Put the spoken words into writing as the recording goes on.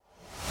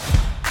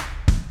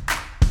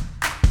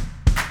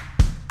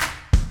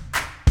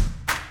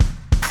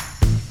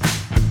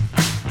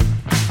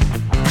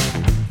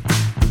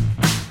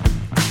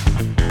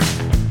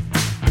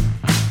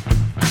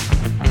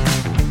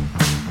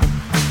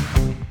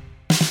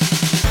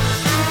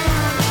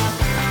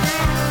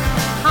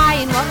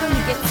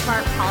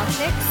Smart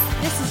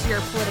Politics. This is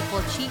your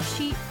political cheat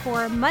sheet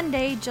for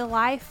Monday,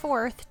 July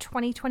 4th,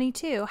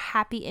 2022.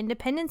 Happy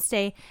Independence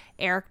Day,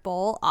 Eric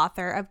Bohl,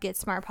 author of Get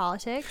Smart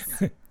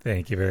Politics.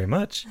 Thank you very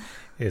much.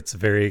 It's a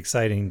very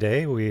exciting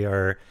day. We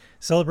are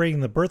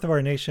celebrating the birth of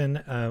our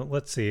nation.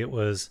 Let's see, it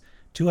was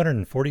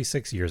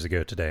 246 years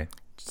ago today.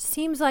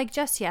 Seems like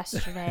just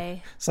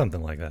yesterday.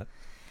 Something like that.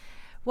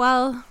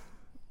 Well,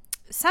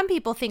 some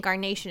people think our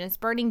nation is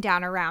burning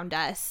down around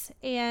us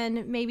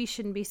and maybe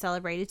shouldn't be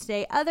celebrated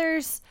today.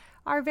 Others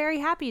are very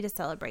happy to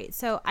celebrate.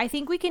 So I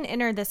think we can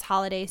enter this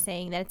holiday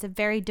saying that it's a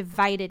very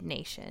divided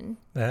nation.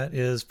 That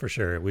is for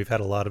sure. We've had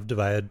a lot of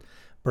divided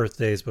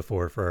birthdays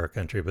before for our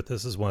country, but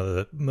this is one of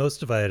the most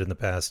divided in the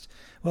past.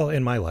 Well,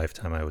 in my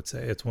lifetime, I would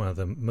say. It's one of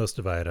the most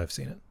divided I've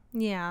seen it.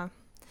 Yeah.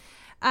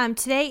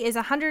 Today is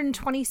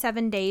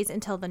 127 days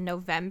until the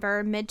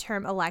November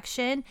midterm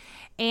election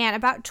and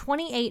about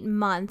 28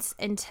 months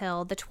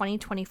until the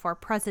 2024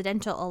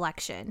 presidential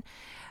election.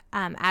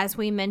 As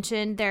we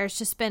mentioned, there's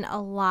just been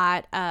a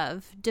lot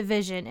of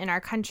division in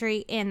our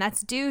country, and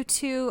that's due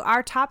to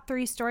our top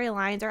three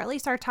storylines, or at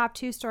least our top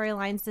two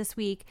storylines this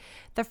week.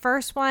 The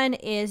first one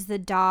is the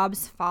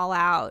Dobbs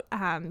fallout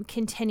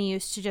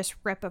continues to just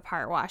rip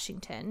apart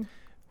Washington.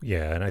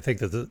 Yeah, and I think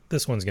that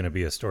this one's going to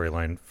be a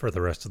storyline for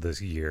the rest of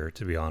this year,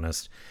 to be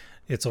honest.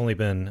 It's only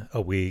been a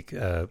week,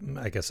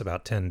 I guess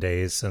about 10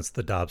 days since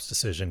the Dobbs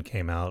decision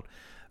came out,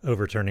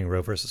 overturning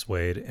Roe versus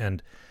Wade.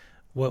 And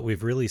what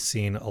we've really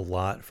seen a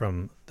lot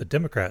from the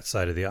Democrat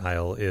side of the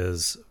aisle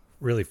is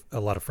really a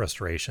lot of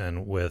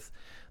frustration with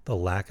the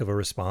lack of a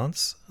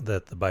response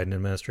that the Biden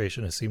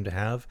administration has seemed to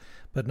have,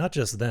 but not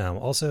just them,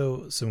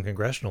 also some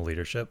congressional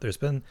leadership. There's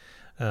been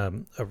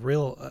a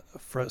real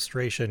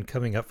frustration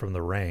coming up from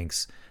the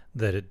ranks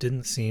that it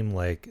didn't seem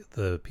like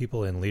the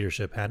people in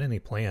leadership had any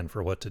plan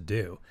for what to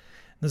do.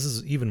 This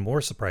is even more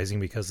surprising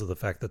because of the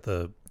fact that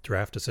the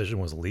draft decision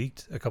was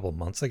leaked a couple of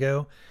months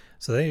ago.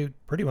 So they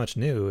pretty much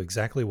knew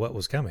exactly what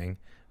was coming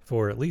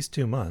for at least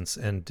 2 months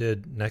and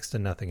did next to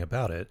nothing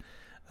about it.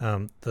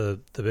 The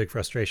big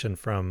frustration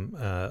from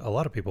a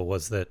lot of people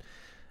was that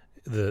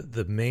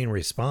the main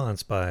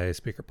response by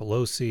Speaker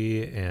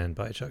Pelosi and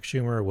by Chuck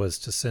Schumer was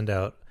to send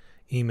out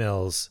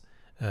emails,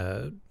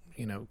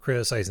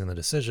 criticizing the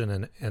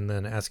decision and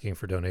then asking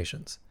for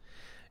donations.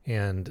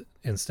 And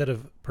instead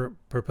of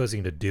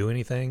proposing to do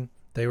anything,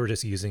 they were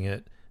just using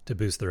it to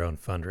boost their own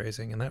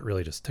fundraising. And that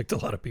really just ticked a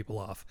lot of people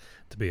off,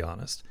 to be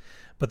honest.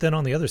 But then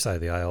on the other side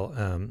of the aisle,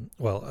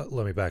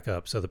 let me back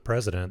up. So the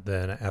president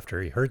then,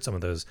 after he heard some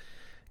of those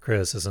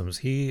criticisms,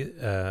 he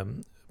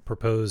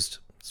proposed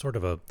sort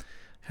of a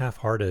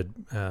half-hearted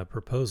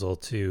proposal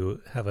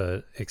to have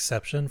an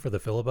exception for the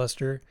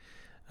filibuster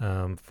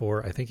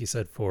for, I think he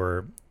said,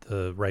 for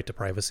the right to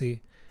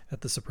privacy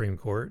at the Supreme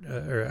Court,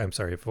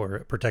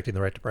 for protecting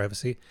the right to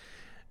privacy.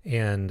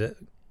 And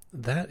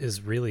that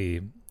is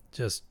really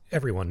just,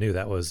 everyone knew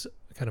that was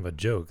kind of a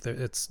joke.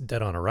 It's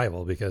dead on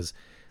arrival because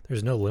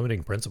there's no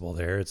limiting principle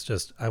there. It's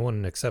just, I want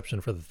an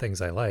exception for the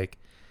things I like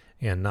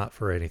and not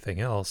for anything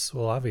else.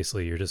 Well,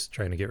 obviously you're just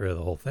trying to get rid of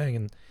the whole thing.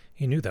 And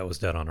he knew that was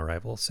dead on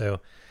arrival. So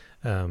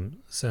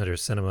Senator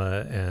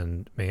Sinema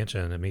and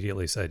Manchin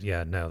immediately said,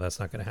 yeah, no, that's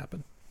not going to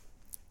happen.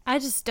 I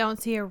just don't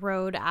see a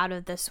road out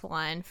of this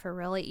one for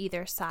really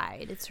either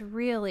side. It's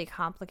really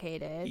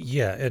complicated.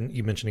 Yeah, and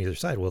you mentioned either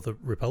side. Well, the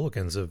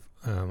Republicans have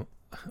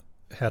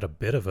had a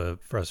bit of a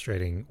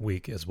frustrating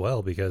week as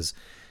well because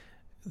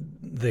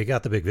they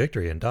got the big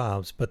victory in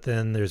Dobbs, but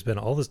then there's been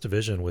all this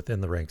division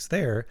within the ranks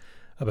there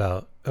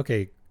about,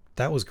 okay,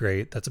 that was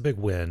great, that's a big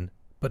win,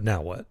 but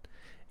now what?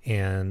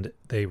 And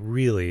they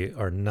really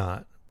are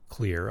not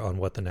clear on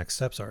what the next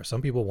steps are.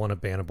 Some people want to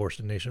ban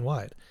abortion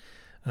nationwide.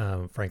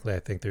 Frankly, I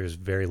think there's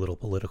very little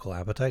political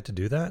appetite to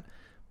do that,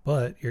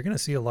 but you're going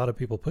to see a lot of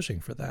people pushing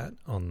for that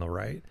on the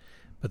right.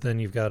 But then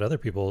you've got other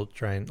people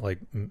trying, like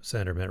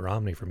Senator Mitt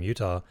Romney from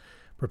Utah,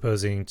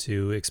 proposing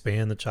to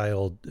expand the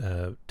child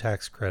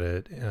tax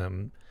credit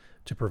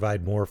to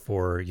provide more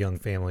for young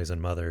families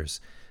and mothers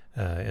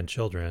and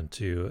children,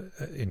 to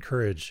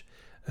encourage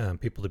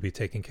people to be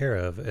taken care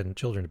of and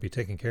children to be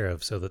taken care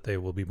of so that they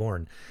will be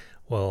born.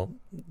 Well,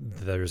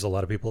 there's a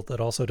lot of people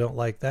that also don't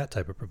like that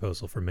type of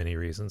proposal for many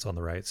reasons on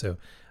the right. So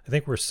I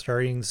think we're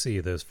starting to see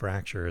those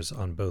fractures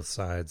on both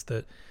sides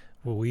that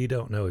we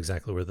don't know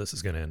exactly where this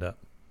is going to end up.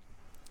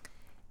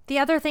 The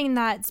other thing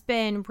that's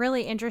been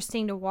really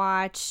interesting to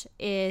watch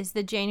is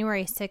the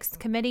January 6th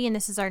committee, and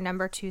this is our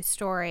number 2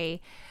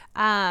 story.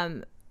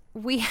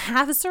 We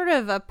have sort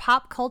of a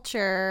pop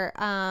culture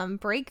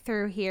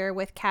breakthrough here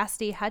with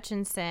Cassidy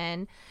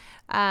Hutchinson.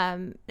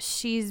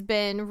 She's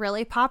been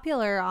really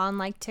popular on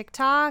like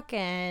TikTok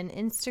and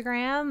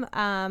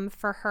Instagram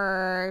for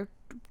her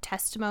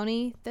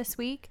testimony this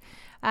week.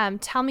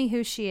 Tell me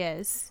who she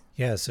is.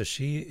 Yeah, so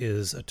she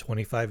is a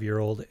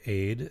 25-year-old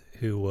aide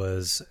who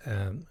was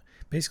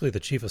basically the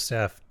chief of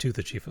staff to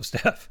the chief of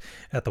staff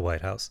at the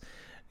White House.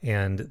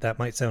 And that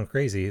might sound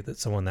crazy that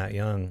someone that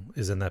young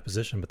is in that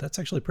position, but that's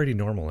actually pretty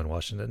normal in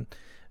Washington.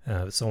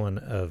 Someone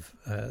of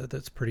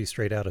that's pretty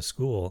straight out of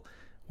school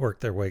work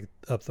their way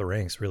up the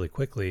ranks really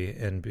quickly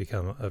and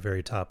become a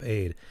very top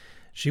aide.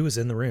 She was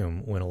in the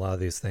room when a lot of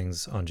these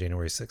things on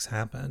January 6th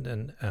happened,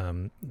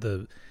 and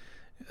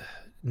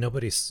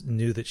nobody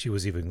knew that she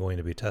was even going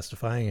to be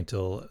testifying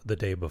until the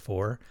day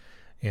before,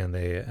 and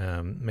they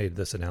made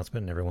this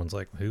announcement, and everyone's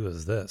like, who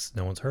is this?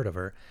 No one's heard of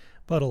her.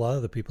 But a lot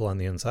of the people on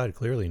the inside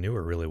clearly knew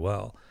her really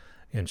well,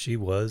 and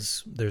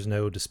there's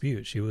no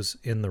dispute, she was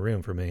in the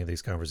room for many of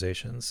these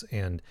conversations.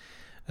 And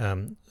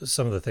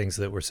some of the things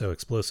that were so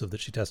explosive that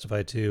she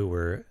testified to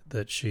were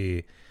that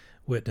she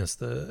witnessed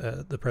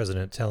the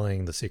president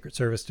telling the Secret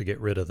Service to get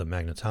rid of the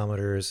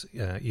magnetometers,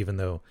 even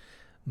though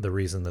the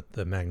reason that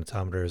the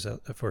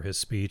magnetometers for his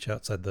speech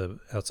outside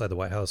the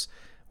White House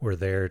were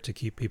there to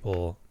keep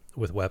people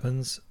with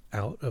weapons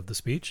out of the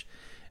speech.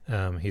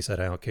 He said,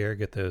 I don't care,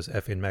 get those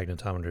effing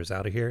magnetometers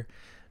out of here.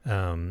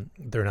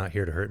 They're not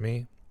here to hurt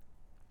me.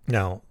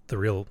 Now, the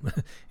real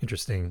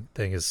interesting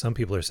thing is some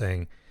people are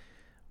saying,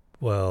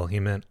 well, he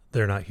meant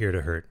they're not here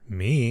to hurt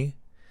me.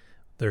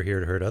 They're here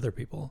to hurt other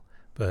people.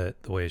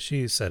 But the way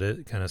she said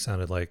it kind of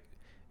sounded like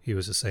he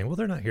was just saying, well,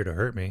 they're not here to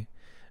hurt me.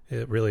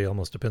 It really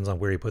almost depends on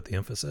where you put the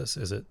emphasis.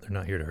 Is it they're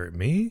not here to hurt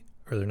me,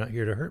 or they're not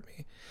here to hurt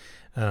me?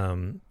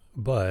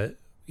 But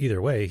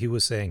either way, he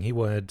was saying he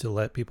wanted to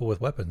let people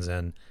with weapons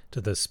in to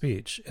this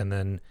speech and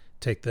then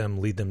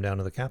lead them down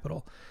to the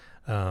Capitol.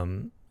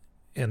 And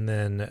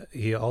then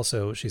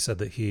she said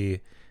that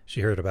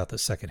she heard about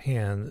this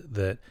secondhand,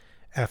 that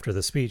after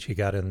the speech, he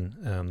got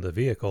in the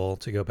vehicle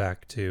to go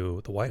back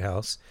to the White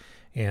House,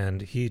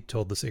 and he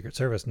told the Secret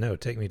Service, no,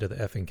 take me to the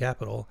effing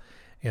Capitol.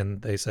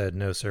 And they said,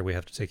 no, sir, we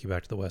have to take you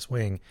back to the West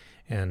Wing.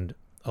 And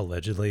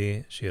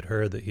allegedly, she had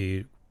heard that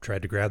he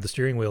tried to grab the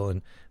steering wheel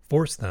and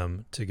force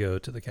them to go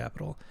to the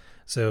Capitol.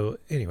 So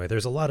anyway,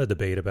 there's a lot of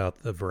debate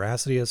about the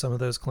veracity of some of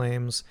those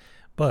claims.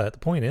 But the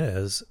point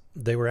is,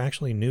 they were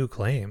actually new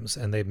claims,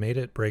 and they made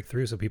it break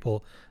through, so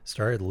people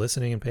started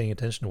listening and paying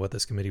attention to what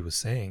this committee was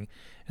saying.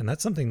 And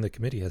that's something the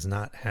committee has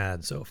not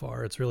had so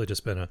far. It's really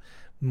just been a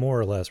more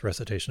or less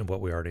recitation of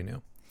what we already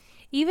knew.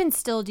 Even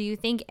still, do you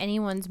think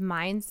anyone's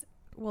minds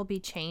will be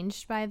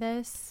changed by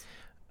this?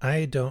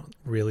 I don't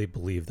really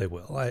believe they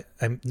will.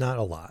 I'm not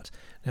a lot.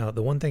 Now,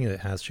 the one thing that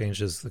has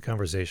changed is the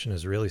conversation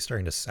is really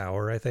starting to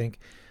sour, I think,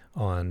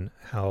 on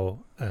how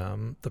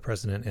the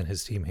president and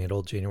his team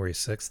handled January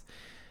 6th.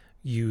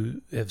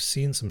 You have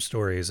seen some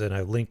stories, and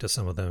I've linked to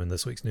some of them in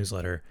this week's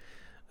newsletter,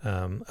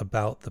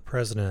 about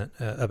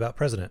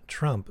President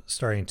Trump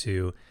starting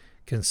to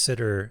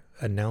consider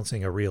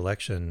announcing a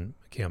re-election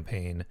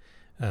campaign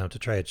to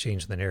try to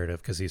change the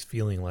narrative, because he's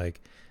feeling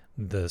like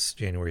this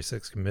January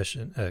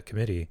 6th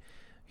committee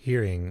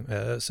hearing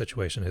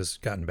situation has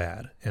gotten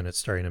bad, and it's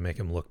starting to make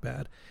him look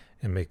bad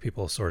and make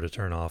people sort of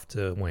turn off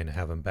to wanting to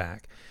have him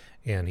back.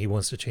 And he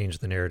wants to change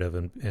the narrative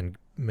and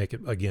make it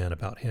again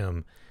about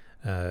him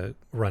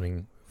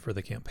running for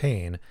the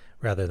campaign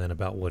rather than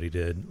about what he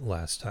did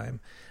last time.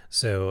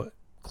 So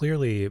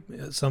clearly,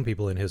 some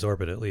people in his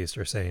orbit, at least,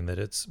 are saying that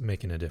it's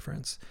making a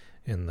difference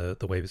in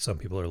the way that some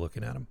people are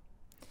looking at him.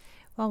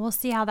 Well, we'll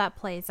see how that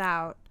plays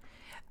out.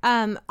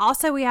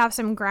 Also, we have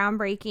some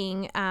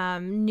groundbreaking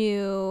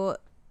new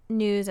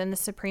news in the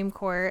Supreme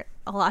Court.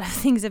 A lot of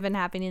things have been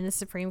happening in the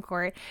Supreme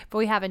Court, but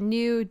we have a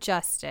new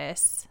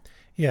justice.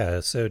 Yeah,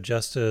 so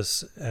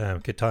Justice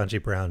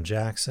Ketanji Brown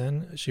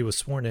Jackson, she was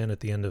sworn in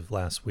at the end of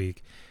last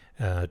week.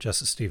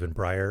 Justice Stephen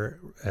Breyer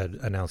had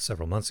announced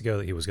several months ago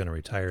that he was going to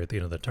retire at the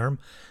end of the term.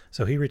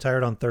 So he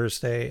retired on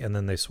Thursday, and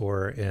then they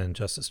swore in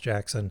Justice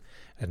Jackson.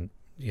 And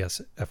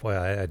yes,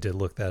 FYI, I did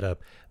look that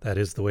up. That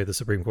is the way the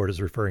Supreme Court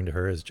is referring to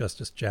her, as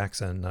Justice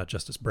Jackson, not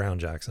Justice Brown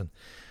Jackson.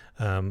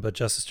 But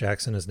Justice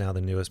Jackson is now the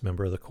newest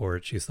member of the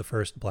court. She's the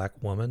first black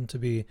woman to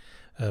be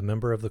a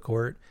member of the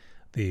court,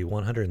 the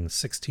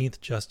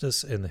 116th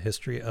justice in the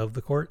history of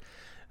the court.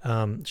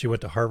 She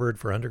went to Harvard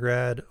for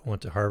undergrad,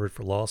 went to Harvard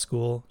for law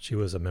school. She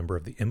was a member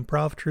of the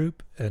improv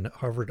troupe in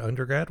Harvard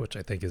undergrad, which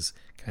I think is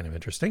kind of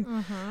interesting.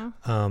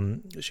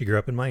 Mm-hmm. She grew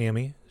up in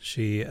Miami.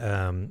 She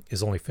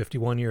is only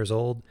 51 years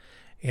old.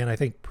 And I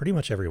think pretty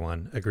much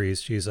everyone agrees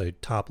she's a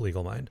top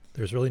legal mind.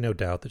 There's really no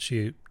doubt that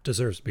she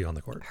deserves to be on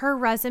the court. Her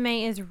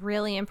resume is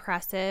really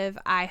impressive.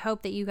 I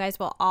hope that you guys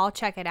will all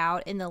check it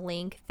out in the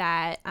link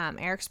that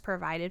Eric's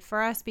provided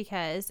for us,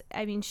 because,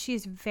 I mean,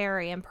 she's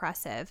very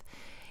impressive.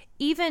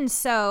 Even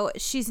so,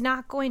 she's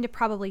not going to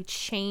probably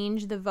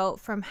change the vote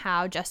from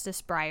how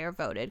Justice Breyer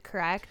voted,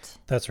 correct?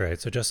 That's right.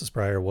 So Justice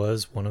Breyer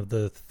was one of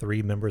the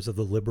three members of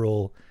the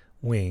liberal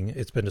wing.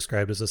 It's been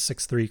described as a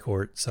 6-3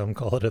 court. Some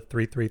call it a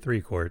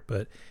 3-3-3 court,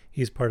 but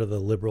he's part of the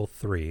liberal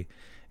three.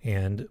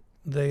 And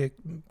they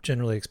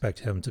generally expect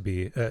him to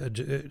be,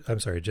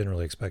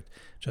 generally expect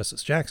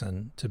Justice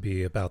Jackson to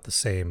be about the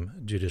same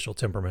judicial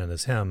temperament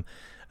as him.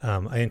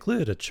 I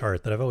included a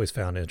chart that I've always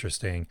found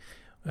interesting,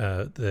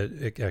 that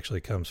it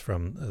actually comes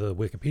from the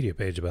Wikipedia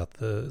page about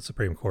the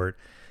Supreme Court,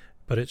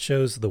 but it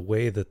shows the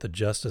way that the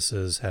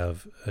justices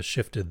have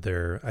shifted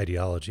their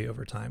ideology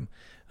over time.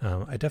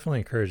 I definitely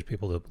encourage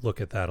people to look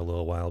at that a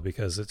little while,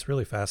 because it's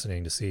really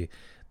fascinating to see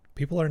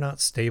people are not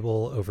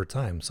stable over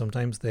time.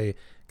 Sometimes they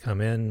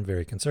come in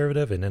very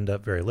conservative and end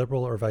up very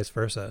liberal, or vice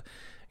versa.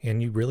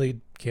 And you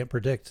really can't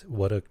predict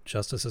what a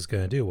justice is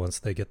going to do once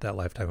they get that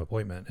lifetime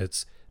appointment.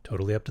 It's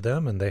totally up to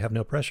them, and they have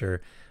no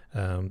pressure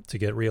to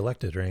get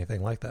reelected or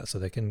anything like that. So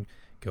they can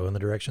go in the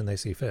direction they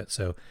see fit.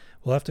 So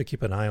we'll have to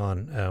keep an eye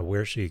on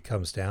where she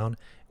comes down.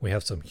 We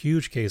have some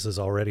huge cases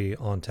already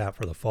on tap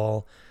for the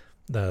fall.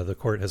 The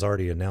court has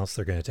already announced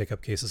they're going to take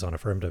up cases on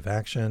affirmative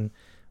action,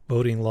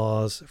 voting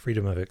laws,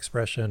 freedom of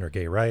expression or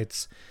gay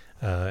rights,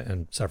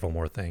 and several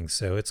more things.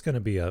 So it's going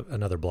to be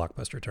another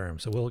blockbuster term.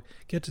 So we'll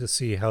get to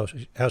see how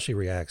she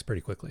reacts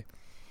pretty quickly.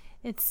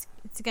 It's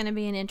going to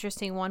be an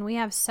interesting one. We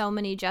have so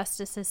many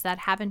justices that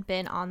haven't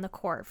been on the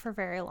court for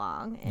very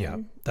long. And yeah,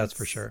 that's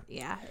for sure.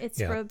 Yeah, it's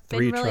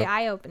been really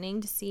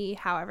eye-opening to see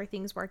how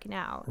everything's working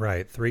out.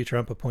 Right. 3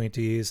 Trump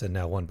appointees and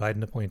now 1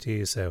 Biden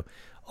appointee. So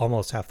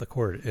almost half the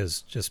court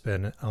has just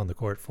been on the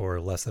court for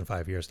less than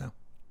 5 years now.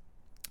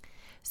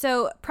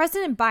 So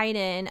President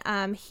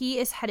Biden, he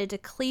is headed to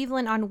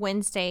Cleveland on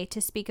Wednesday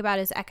to speak about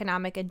his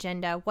economic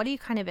agenda. What do you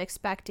kind of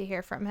expect to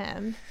hear from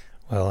him?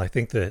 Well, I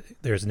think that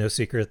there's no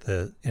secret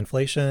that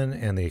inflation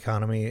and the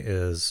economy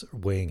is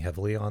weighing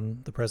heavily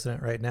on the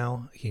president right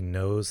now. He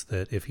knows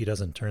that if he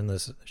doesn't turn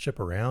this ship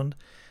around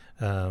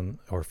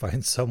or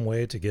find some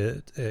way to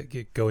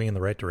get going in the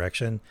right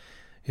direction,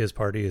 his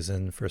party is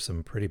in for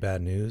some pretty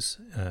bad news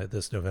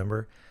this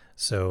November.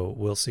 So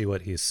we'll see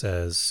what he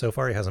says. So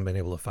far, he hasn't been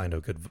able to find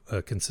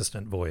a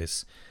consistent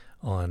voice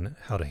on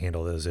how to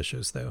handle those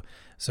issues, though.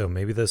 So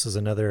maybe this is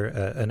another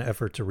an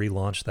effort to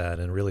relaunch that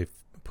and really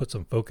put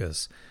some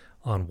focus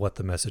on what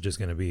the message is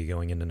going to be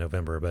going into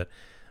November. But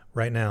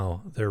right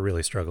now, they're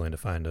really struggling to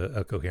find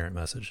a coherent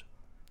message.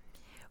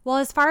 Well,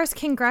 as far as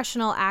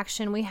congressional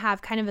action, we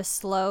have kind of a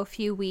slow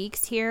few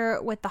weeks here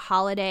with the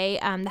holiday.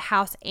 The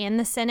House and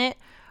the Senate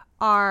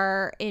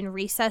are in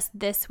recess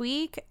this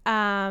week.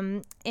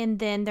 And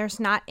then there's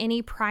not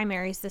any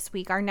primaries this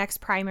week. Our next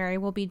primary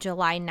will be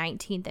July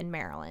 19th in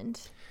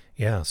Maryland.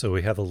 Yeah, so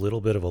we have a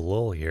little bit of a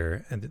lull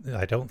here. And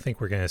I don't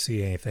think we're going to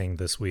see anything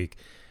this week.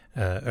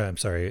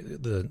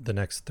 The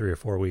next 3 or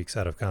 4 weeks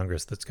out of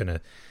Congress that's going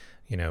to,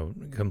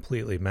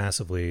 completely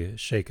massively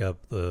shake up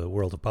the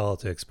world of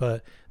politics.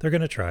 But they're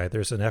going to try.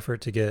 There's an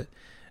effort to get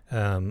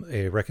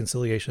a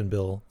reconciliation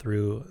bill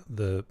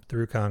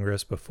through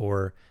Congress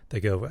before they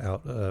go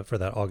out for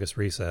that August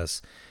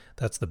recess.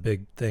 That's the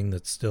big thing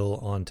that's still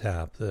on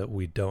tap that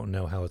we don't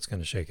know how it's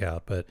going to shake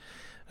out. But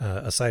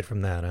aside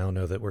from that, I don't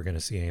know that we're going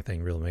to see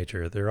anything real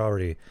major. They're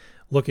already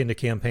looking to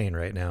campaign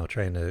right now,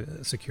 trying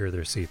to secure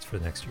their seats for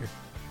next year.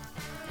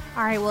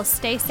 All right, well,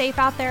 stay safe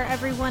out there,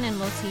 everyone, and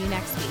we'll see you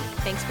next week.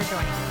 Thanks for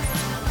joining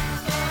us.